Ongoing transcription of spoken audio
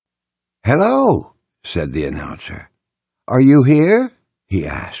"Hello," said the announcer. "Are you here?" he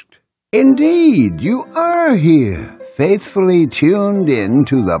asked. "Indeed, you are here, faithfully tuned in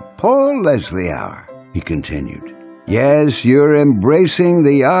to the Paul Leslie Hour," he continued. "Yes, you're embracing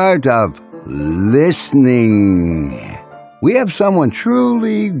the art of listening. We have someone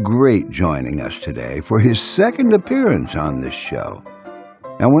truly great joining us today for his second appearance on this show.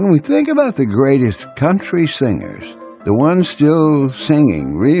 And when we think about the greatest country singers, the ones still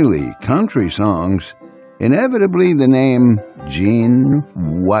singing really country songs, inevitably the name Gene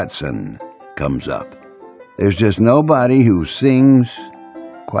Watson comes up. There's just nobody who sings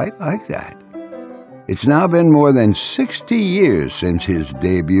quite like that. It's now been more than 60 years since his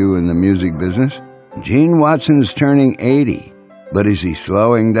debut in the music business. Gene Watson's turning 80, but is he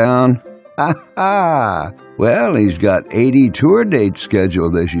slowing down? Ha! Well, he's got 80 tour dates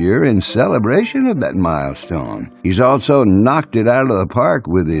scheduled this year in celebration of that milestone. He's also knocked it out of the park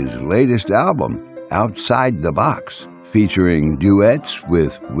with his latest album, Outside the Box, featuring duets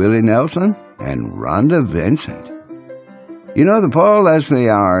with Willie Nelson and Rhonda Vincent. You know, the Paul Leslie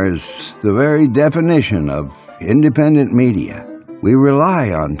Hour is the very definition of independent media. We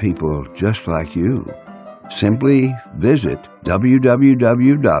rely on people just like you. Simply visit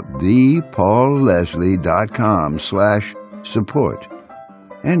www.thepaulleslie.com/support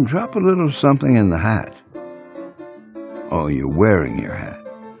and drop a little something in the hat. Oh, you're wearing your hat.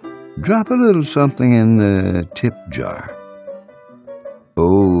 Drop a little something in the tip jar.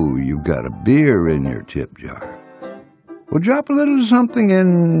 Oh, you've got a beer in your tip jar. Well, drop a little something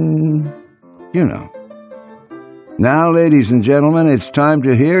in, Now, ladies and gentlemen, it's time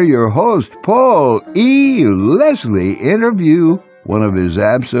to hear your host, Paul E. Leslie, interview one of his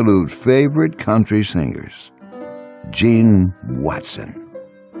absolute favorite country singers, Gene Watson.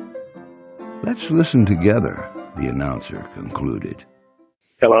 Let's listen together, the announcer concluded.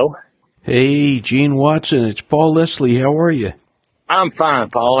 Hello? Hey, Gene Watson, it's Paul Leslie. How are you? I'm fine,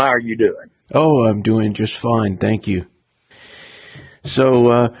 Paul. How are you doing? Oh, I'm doing just fine, thank you.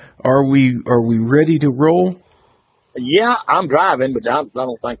 So, are we ready to roll? Yeah, I'm driving, but I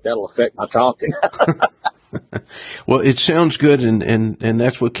don't think that'll affect my talking. Well, it sounds good, and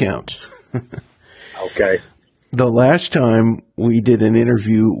that's what counts. Okay. The last time we did an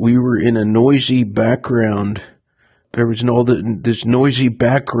interview, we were in a noisy background. There was this noisy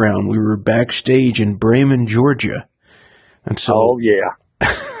background. We were backstage in Bremen, Georgia. And so, oh, yeah.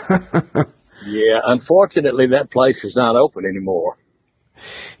 Yeah, unfortunately, that place is not open anymore.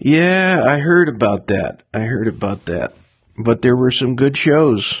 Yeah, I heard about that. But there were some good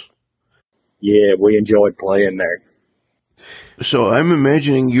shows. Yeah, we enjoyed playing there. So I'm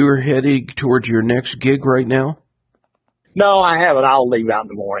imagining you're heading towards your next gig right now? No, I haven't. I'll leave out in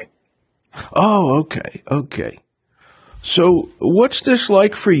the morning. Oh, okay. So what's this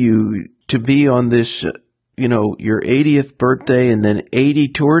like for you to be on this, your 80th birthday and then 80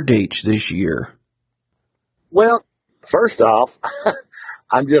 tour dates this year? Well, first off,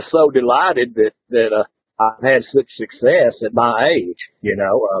 I'm just so delighted that I've had such success at my age.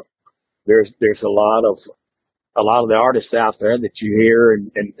 There's a lot of the artists out there that you hear,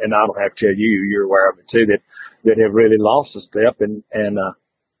 and I don't have to tell you, you're aware of it too, that have really lost a step and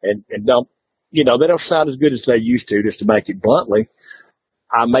don't, they don't sound as good as they used to, just to make it bluntly.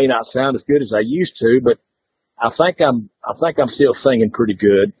 I may not sound as good as I used to, but I think I'm still singing pretty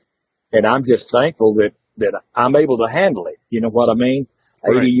good, and I'm just thankful that I'm able to handle it. You know what I mean?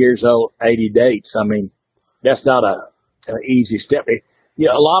 Right. 80 years old, 80 dates. I mean, that's not an easy step. A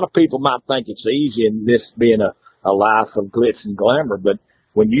lot of people might think it's easy in this being a life of glitz and glamour, but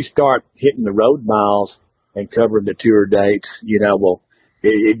when you start hitting the road miles and covering the tour dates,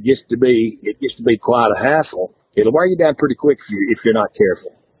 it gets to be quite a hassle. It'll wear you down pretty quick if you're not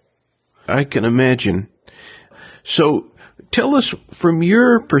careful. I can imagine. So tell us, from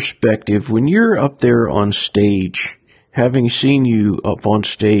your perspective, when you're up there on stage, having seen you up on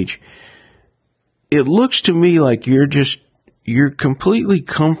stage, it looks to me like you're completely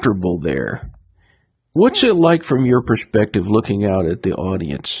comfortable there. What's it like from your perspective looking out at the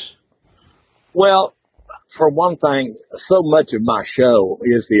audience? Well, for one thing, so much of my show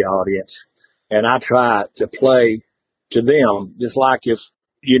is the audience, and I try to play to them just like they're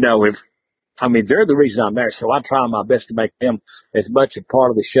the reason I'm there, so I try my best to make them as much a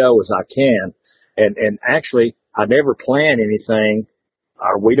part of the show as I can. And actually, I never plan anything,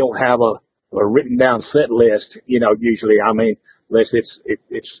 or we don't have a written down set list, usually, unless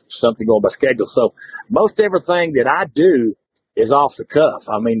it's something on my schedule. So most everything that I do is off the cuff.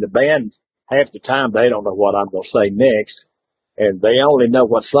 The band, half the time, they don't know what I'm going to say next, and they only know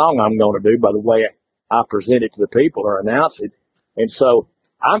what song I'm going to do by the way I present it to the people or announce it. And so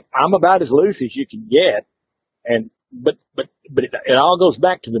I'm about as loose as you can get. And, but it all goes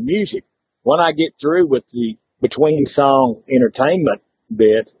back to the music. When I get through with the between song entertainment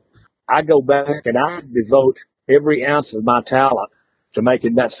bit, I go back and I devote every ounce of my talent to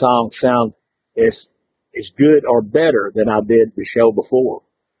making that song sound as good or better than I did the show before.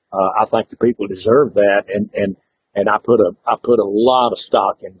 I think the people deserve that, and I put a lot of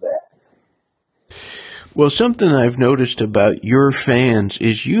stock in that. Well, something I've noticed about your fans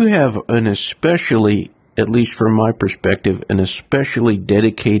is you have an especially, at least from my perspective, an especially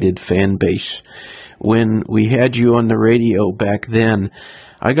dedicated fan base. When we had you on the radio back then,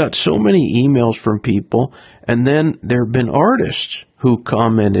 I got so many emails from people, and then there have been artists who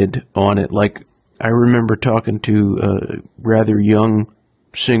commented on it. Like, I remember talking to a rather young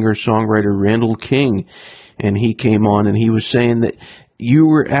singer-songwriter, Randall King, and he came on and he was saying that you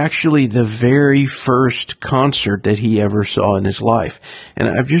were actually the very first concert that he ever saw in his life. And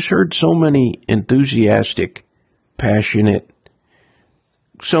I've just heard so many enthusiastic, passionate,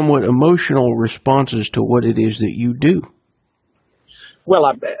 somewhat emotional responses to what it is that you do. Well,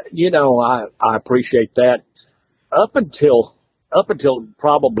 I appreciate that. Up until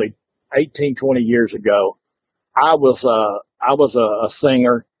probably 18, 20 years ago, I was a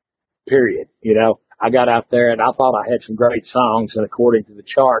singer, period. I got out there and I thought I had some great songs, and according to the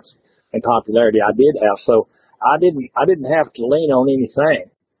charts and popularity, I did have. So I didn't have to lean on anything.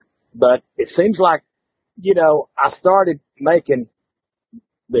 But it seems like, I started making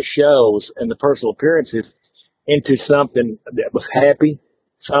the shows and the personal appearances into something that was happy,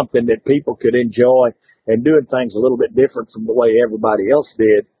 something that people could enjoy, and doing things a little bit different from the way everybody else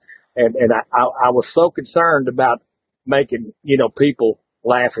did. And I was so concerned about making, people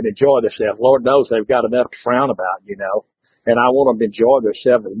laugh and enjoy themselves. Lord knows they've got enough to frown about, and I want them to enjoy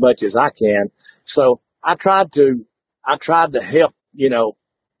themselves as much as I can. So I tried to help,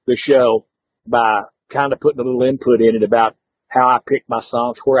 the show by kind of putting a little input in it about how I pick my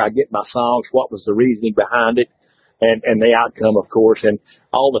songs, where I get my songs, what was the reasoning behind it, and the outcome, of course, and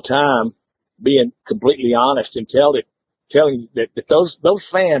all the time being completely honest and telling that those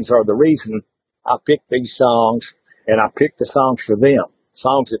fans are the reason I picked these songs, and I picked the songs for them,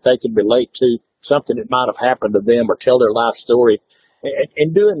 songs that they can relate to, something that might have happened to them or tell their life story.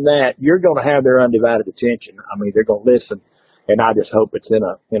 And doing that, you're going to have their undivided attention. I mean, they're going to listen, and I just hope it's in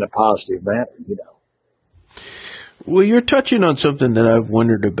a positive manner, Well, you're touching on something that I've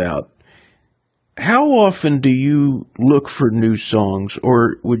wondered about. How often do you look for new songs,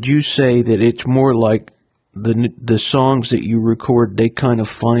 or would you say that it's more like the songs that you record, they kind of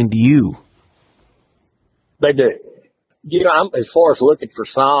find you? They do. As far as looking for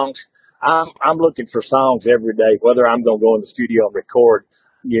songs, I'm looking for songs every day, whether I'm going to go in the studio and record,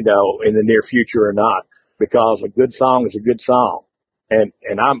 in the near future or not, because a good song is a good song. And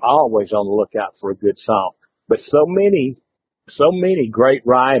I'm always on the lookout for a good song. But so many great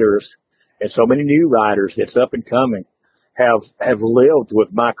writers and so many new writers that's up and coming have lived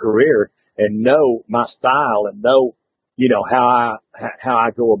with my career and know my style and know, how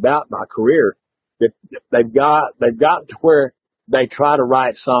I go about my career. That they've gotten to where they try to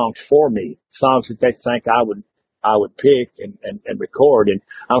write songs for me, songs that they think I would pick and record. And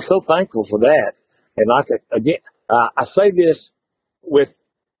I'm so thankful for that. And I say this with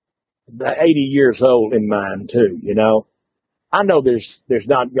the 80 years old in mind too, I know there's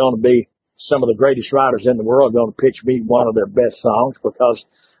not going to be some of the greatest writers in the world going to pitch me one of their best songs, because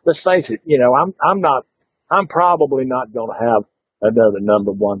let's face it, I'm probably not going to have another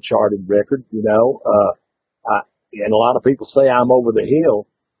number one charted record, and a lot of people say I'm over the hill,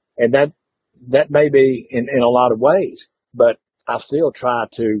 and that may be in a lot of ways, but I still try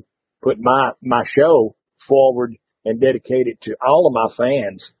to put my show forward and dedicate it to all of my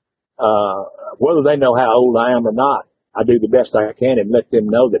fans, whether they know how old I am or not. I do the best I can and let them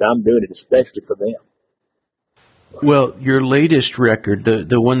know that I'm doing it especially for them. Well, your latest record,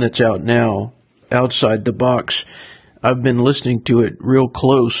 the one that's out now, Outside the Box, I've been listening to it real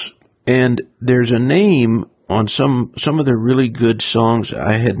close, and there's a name on some of the really good songs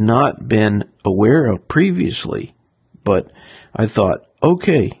I had not been aware of previously, but I thought,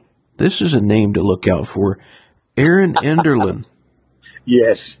 okay, this is a name to look out for. Erin Enderlin.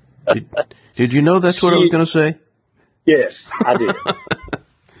 Yes. Did you know that's what I was going to say? Yes, I did.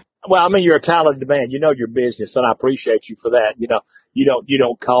 Well, I mean, you're a talented man. You know your business, and I appreciate you for that. You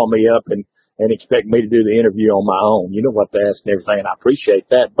don't call me up and expect me to do the interview on my own. You know what to ask and everything, and I appreciate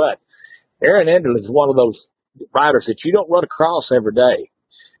that. But Erin Enderlin is one of those writers that you don't run across every day.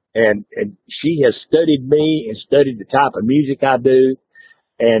 And she has studied me and studied the type of music I do.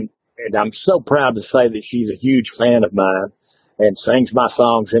 And I'm so proud to say that she's a huge fan of mine. and sings my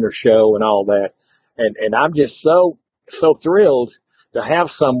songs in her show and all that. And I'm just so thrilled to have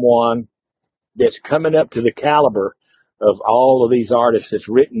someone that's coming up to the caliber of all of these artists that's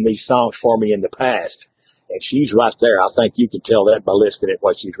written these songs for me in the past. And she's right there. I think you can tell that by listening at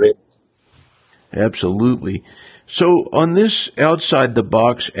what she's written. Absolutely. So on this Outside the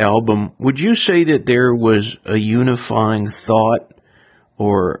Box album, would you say that there was a unifying thought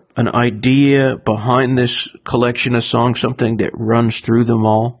or an idea behind this collection of songs, something that runs through them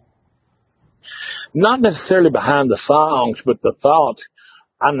all? Not necessarily behind the songs, but the thought.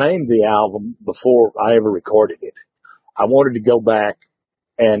 I named the album before I ever recorded it. I wanted to go back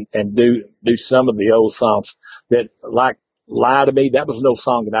and do some of the old songs that, like Lie to Me. That was no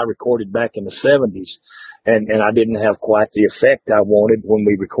song that I recorded back in the 70s. And I didn't have quite the effect I wanted when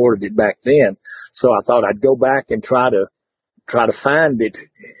we recorded it back then. So I thought I'd go back and try to find it,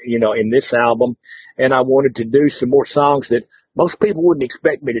 in this album. And I wanted to do some more songs that most people wouldn't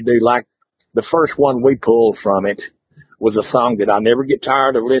expect me to do. Like the first one we pulled from it was a song that I never get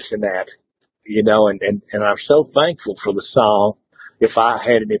tired of listening at, and I'm so thankful for the song, If I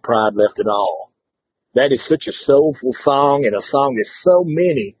Had Any Pride Left at All. That is such a soulful song, and a song that so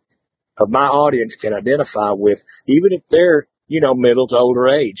many of my audience can identify with, even if they're, middle to older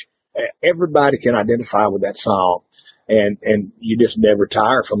age. Everybody can identify with that song, and you just never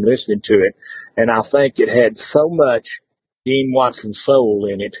tire from listening to it. And I think it had so much Gene Watson soul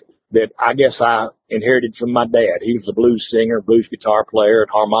in it that I guess I inherited from my dad. He was a blues singer, blues guitar player,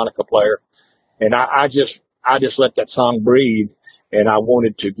 and harmonica player. And I just let that song breathe, and I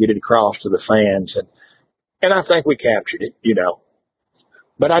wanted to get it across to the fans. And I think we captured it,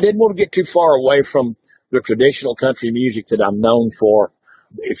 But I didn't want to get too far away from the traditional country music that I'm known for,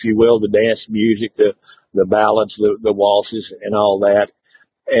 if you will, the dance music, the ballads, the waltzes, and all that.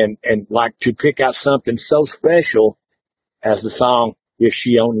 And like to pick out something so special as the song If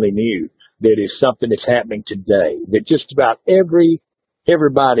She Only Knew, that is something that's happening today, that just about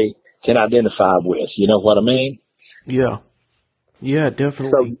everybody can identify with. You know what I mean? Yeah. Yeah,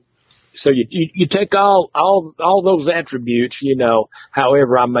 definitely. So you take all those attributes,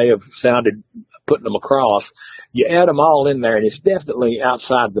 however I may have sounded putting them across, you add them all in there, and it's definitely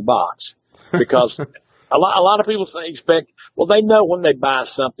outside the box. Because a lot of people expect, well, they know when they buy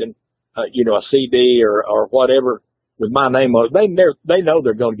something, a CD or whatever with my name on it, they know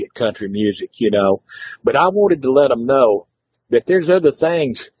they're going to get country music, But I wanted to let them know that there's other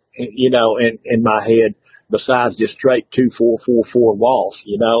things, in my head besides just straight 2-4-4-4 waltz,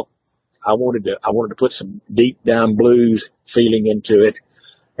 I wanted to put some deep down blues feeling into it.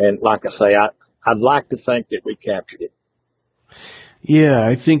 And like I say, I'd like to think that we captured it. Yeah,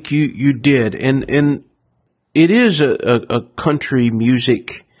 I think you did. And it is a country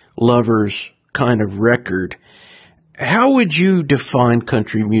music lover's kind of record. How would you define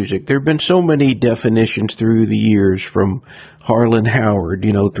country music? There have been so many definitions through the years, from Harlan Howard,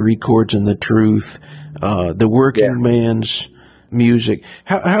 Three Chords and the Truth, the working man's music.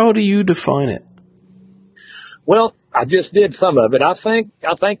 How do you define it? Well, I just did some of it. I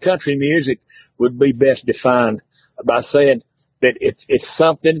think country music would be best defined by saying that it's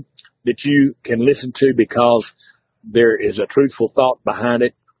something that you can listen to because there is a truthful thought behind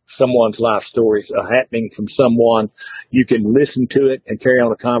it. Someone's life story is happening from someone. You can listen to it and carry on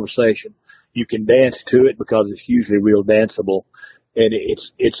a conversation. You can dance to it because it's usually real danceable, and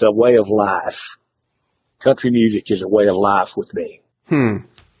it's a way of life. Country music is a way of life with me.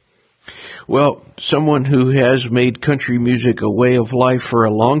 Well, someone who has made country music a way of life for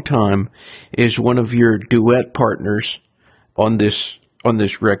a long time is one of your duet partners on this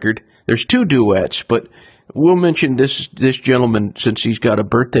record. There's two duets, but we'll mention this gentleman since he's got a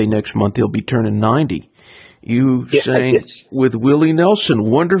birthday next month. He'll be turning 90. You sang with Willie Nelson,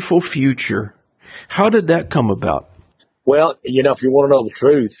 Wonderful Future. How did that come about? Well, if you want to know the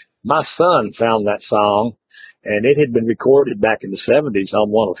truth, my son found that song, and it had been recorded back in the 70s on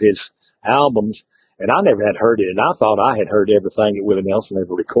one of his albums, and I never had heard it, and I thought I had heard everything that Willie Nelson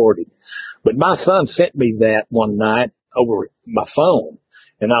ever recorded. But my son sent me that one night over my phone,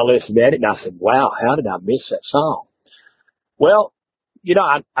 and I listened at it, and I said, wow, how did I miss that song? Well,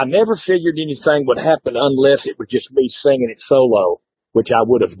 I never figured anything would happen unless it was just me singing it solo, which I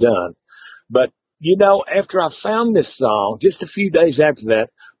would have done. But, after I found this song, just a few days after that,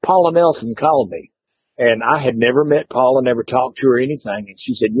 Paula Nelson called me. And I had never met Paula, never talked to her or anything. And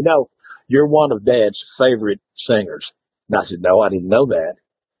she said, you're one of Dad's favorite singers. And I said, no, I didn't know that.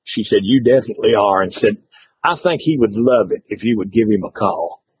 She said, you definitely are. And said, I think he would love it if you would give him a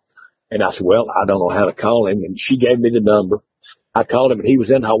call. And I said, well, I don't know how to call him. And she gave me the number. I called him, and he was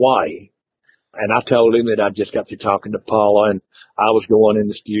in Hawaii. And I told him that I just got through talking to Paula and I was going in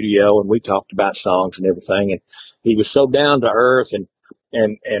the studio and we talked about songs and everything. And he was so down to earth and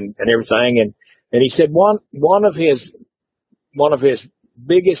everything. And he said one of his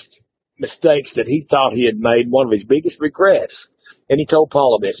biggest mistakes that he thought he had made, one of his biggest regrets, and he told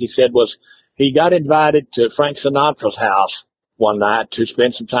Paula this, he said was he got invited to Frank Sinatra's house one night to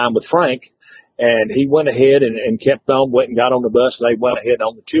spend some time with Frank. And he went ahead and kept on, went and got on the bus, and they went ahead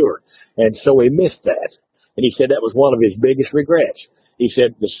on the tour. And so he missed that. And he said that was one of his biggest regrets. He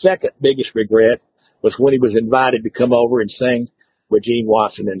said the second biggest regret was when he was invited to come over and sing with Gene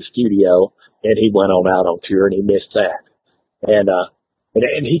Watson in the studio, and he went on out on tour, and he missed that. And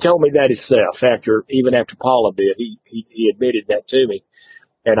he told me that himself even after Paula did. He admitted that to me.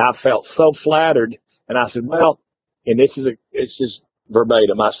 And I felt so flattered. And I said, well, and this is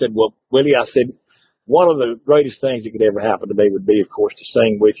verbatim. I said, well, Willie, I said, one of the greatest things that could ever happen to me would be, of course, to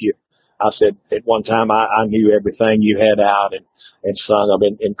sing with you. I said, at one time, I knew everything you had out and sung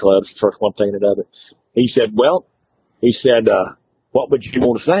them in clubs, first one thing and another. He said, what would you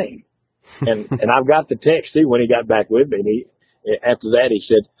want to sing? And I've got the text too when he got back with me. And after that, he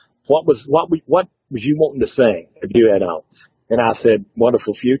said, what was you wanting to sing if you had on? And I said,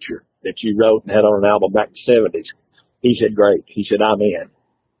 Wonderful Future that you wrote and had on an album back in the 70s. He said, great. He said, I'm in.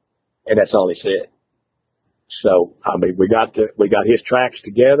 And that's all he said. So, I mean, we got his tracks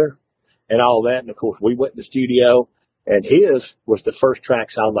together and all that. And of course, we went in the studio and his was the first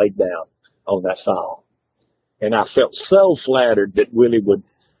tracks I laid down on that song. And I felt so flattered that Willie would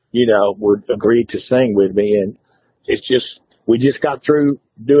agree to sing with me. And we just got through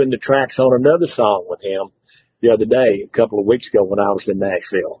doing the tracks on another song with him the other day, a couple of weeks ago when I was in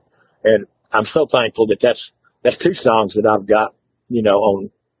Nashville. And I'm so thankful that that's two songs that I've got,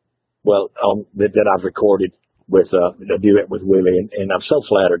 that I've recorded with a duet with Willie, and I'm so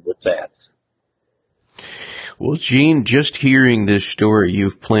flattered with that. Well, Gene, just hearing this story,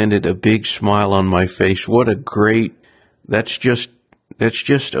 you've planted a big smile on my face. What a great, that's just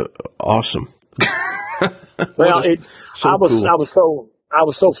awesome. Well, cool. I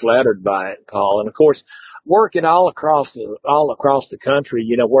was so flattered by it, Paul. And of course, working all across the country,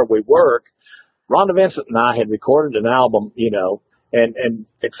 where we work, Rhonda Vincent and I had recorded an album, and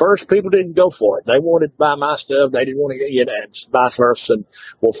at first people didn't go for it. They wanted to buy my stuff. They didn't want to get, and vice versa. And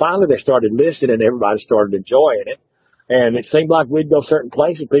well, finally they started listening and everybody started enjoying it. And it seemed like we'd go certain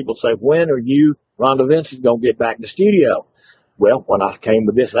places. People say, when are you, Rhonda Vincent, going to get back in the studio? Well, when I came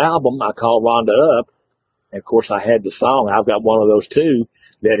with this album, I called Rhonda up. And of course I had the song. I've got one of those too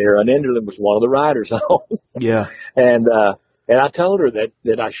that Aaron Enderlin was one of the writers on. Yeah. And I told her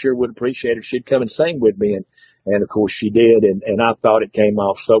that I sure would appreciate if she'd come and sing with me. And of course she did. And I thought it came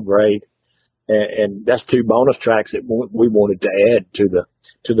off so great. And that's two bonus tracks that we wanted to add to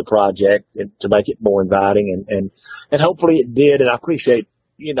the project and to make it more inviting. And hopefully it did. And I appreciate,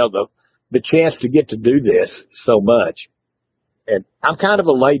 the chance to get to do this so much. And I'm kind of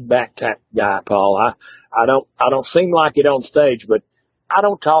a laid back type guy, Paul. I don't seem like it on stage, but I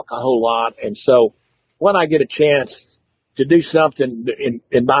don't talk a whole lot. And so when I get a chance to do something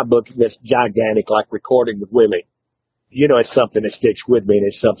in my book that's gigantic, like recording with Willie, it's something that sticks with me and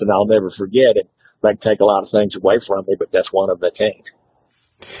it's something I'll never forget. It might take a lot of things away from me, but that's one of them I can't.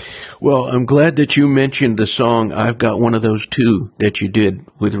 Well, I'm glad that you mentioned the song. I've got one of those too that you did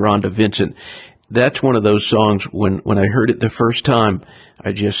with Rhonda Vincent. That's one of those songs when I heard it the first time,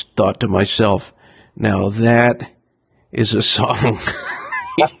 I just thought to myself, now that is a song,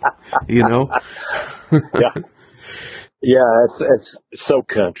 Yeah. Yeah. It's so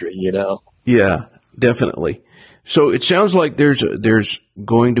country, Yeah, definitely. So it sounds like there's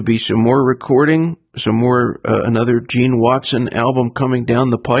going to be some more recording, some more, another Gene Watson album coming down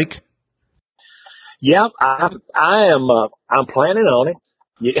the pike. Yeah, I'm planning on it.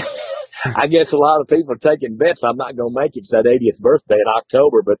 Yeah. I guess a lot of people are taking bets I'm not going to make it to that 80th birthday in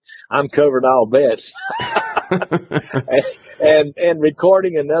October, but I'm covering all bets. and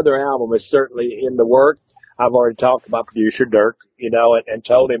recording another album is certainly in the work. I've already talked to my producer Dirk, and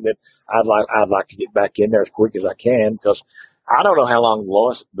told him that I'd like to get back in there as quick as I can because I don't know how long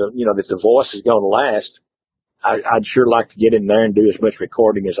the voice is going to last. I'd sure like to get in there and do as much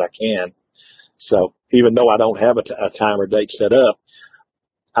recording as I can. So even though I don't have a time or date set up,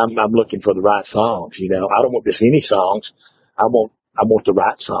 I'm looking for the right songs. I don't want just any songs. I want the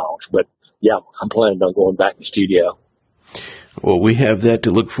right songs. But yeah, I'm planning on going back in the studio. Well, we have that to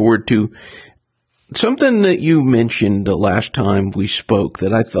look forward to. Something that you mentioned the last time we spoke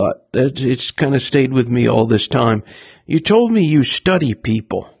that I thought that it's kind of stayed with me all this time. You told me you study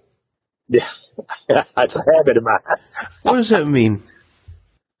people. Yeah, it's a habit of mine. What does that mean?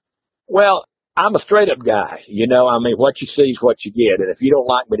 Well, I'm a straight up guy, you know. I mean, what you see is what you get, and if you don't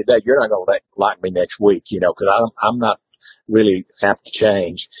like me today, you're not going to like me next week, you know, because I'm not really apt to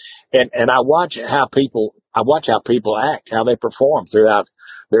change. And I watch how people act, how they perform throughout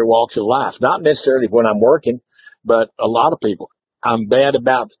their walks of life. Not necessarily when I'm working, but a lot of people. I'm bad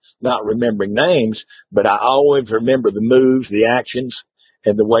about not remembering names, but I always remember the moves, the actions,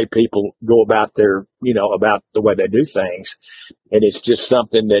 and the way people go about about the way they do things. And it's just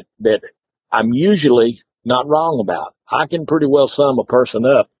something that I'm usually not wrong about. I can pretty well sum a person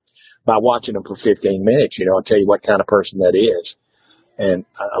up by watching them for 15 minutes, you know, and tell you what kind of person that is. And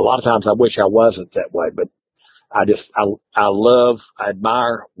a lot of times I wish I wasn't that way, but I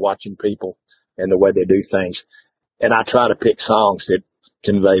admire watching people and the way they do things. And I try to pick songs that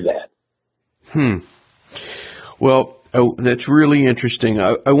convey that. Well, that's really interesting.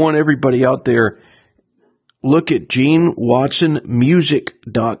 I want everybody out there, look at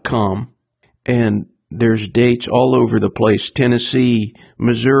GeneWatsonMusic.com, and there's dates all over the place. Tennessee,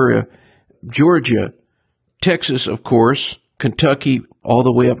 Missouri, Georgia, Texas, of course, Kentucky, all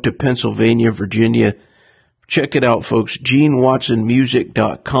the way up to Pennsylvania, Virginia. Check it out, folks,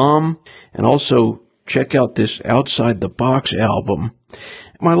 GeneWatsonMusic.com, and also check out this Outside the Box album.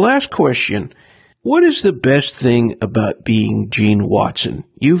 My last question, what is the best thing about being Gene Watson?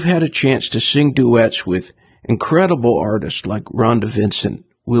 You've had a chance to sing duets with incredible artists like Rhonda Vincent,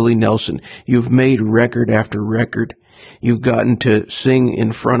 Willie Nelson. You've made record after record. You've gotten to sing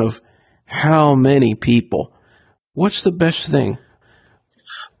in front of how many people? What's the best thing?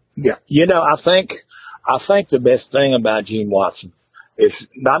 Yeah, you know, I think the best thing about Gene Watson is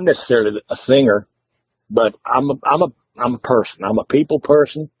not necessarily a singer, but I'm a person. I'm a people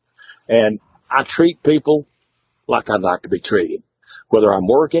person, and I treat people like I'd like to be treated, whether I'm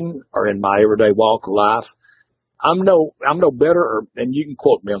working or in my everyday walk of life. I'm no better, and you can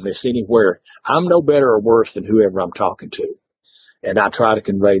quote me on this anywhere. I'm no better or worse than whoever I'm talking to, and I try to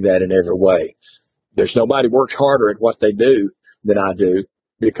convey that in every way. There's nobody works harder at what they do than I do,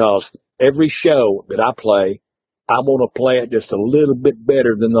 because every show that I play, I want to play it just a little bit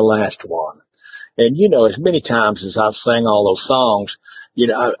better than the last one. And, you know, as many times as I've sang all those songs, you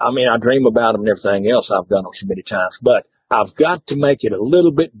know, I mean, I dream about them and everything else. I've done them so many times, but I've got to make it a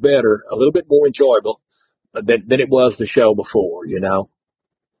little bit better, a little bit more enjoyable than it was the show before, you know.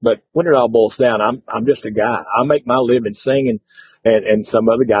 But when it all boils down, I'm just a guy. I make my living singing, and some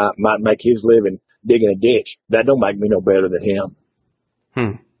other guy might make his living digging a ditch. That don't make me no better than him.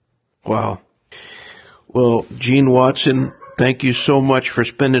 Wow. Well, Gene Watson, thank you so much for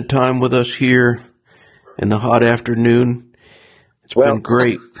spending time with us here in the hot afternoon. It's been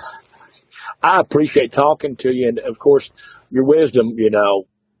great. I appreciate talking to you, and of course, your wisdom, you know,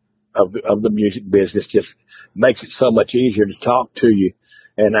 of the music business just makes it so much easier to talk to you.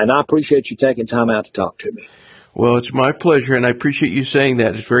 And I appreciate you taking time out to talk to me. Well, it's my pleasure, and I appreciate you saying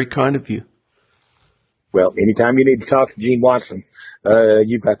that. It's very kind of you. Well, anytime you need to talk to Gene Watson,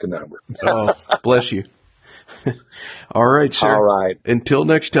 you've got the number. Oh, bless you. All right, sir. All right. Until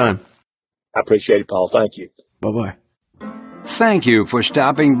next time. I appreciate it, Paul. Thank you. Bye-bye. Thank you for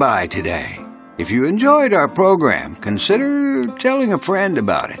stopping by today. If you enjoyed our program, consider telling a friend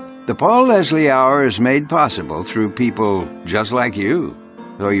about it. The Paul Leslie Hour is made possible through people just like you.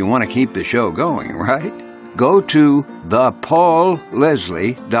 So you want to keep the show going, right? Go to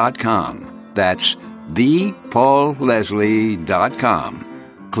thepaulleslie.com. That's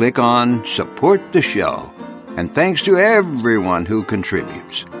thepaulleslie.com. Click on Support the Show. And thanks to everyone who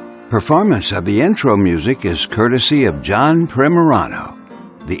contributes. Performance of the intro music is courtesy of John Primorano,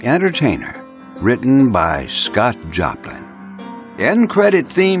 The Entertainer, written by Scott Joplin. End credit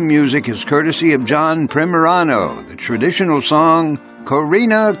theme music is courtesy of John Primorano, the traditional song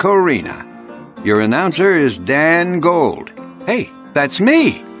Corina Corina. Your announcer is Dan Gold. Hey, that's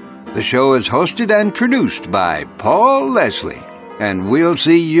me. The show is hosted and produced by Paul Leslie. And we'll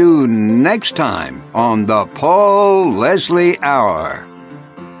see you next time on the Paul Leslie Hour.